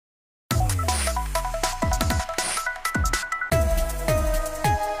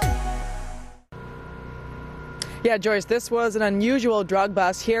Yeah, Joyce, this was an unusual drug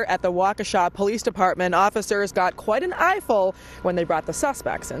bust here at the Waukesha Police Department. Officers got quite an eyeful when they brought the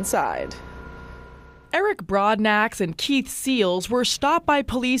suspects inside. Eric Broadnax and Keith Seals were stopped by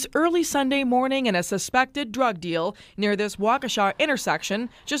police early Sunday morning in a suspected drug deal near this Waukesha intersection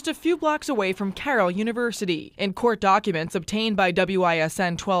just a few blocks away from Carroll University. In court documents obtained by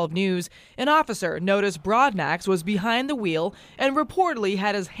WISN 12 News, an officer noticed Broadnax was behind the wheel and reportedly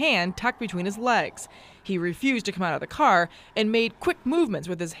had his hand tucked between his legs. He refused to come out of the car and made quick movements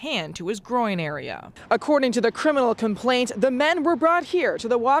with his hand to his groin area. According to the criminal complaint, the men were brought here to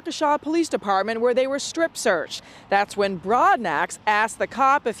the Waukesha Police Department where they were strip searched. That's when Broadnax asked the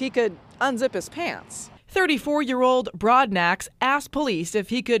cop if he could unzip his pants. 34-year-old Broadnax asked police if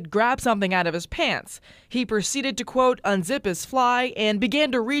he could grab something out of his pants. He proceeded to, quote, unzip his fly and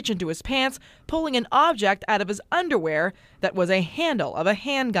began to reach into his pants, pulling an object out of his underwear that was a handle of a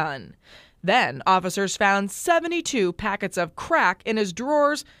handgun. Then, officers found 72 packets of crack in his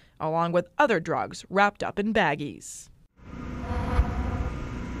drawers, along with other drugs wrapped up in baggies.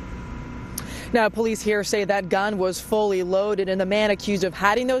 Now, police here say that gun was fully loaded, and the man accused of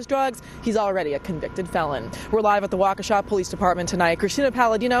hiding those drugs, he's already a convicted felon. We're live at the Waukesha Police Department tonight. Christina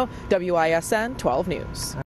Palladino, WISN 12 News.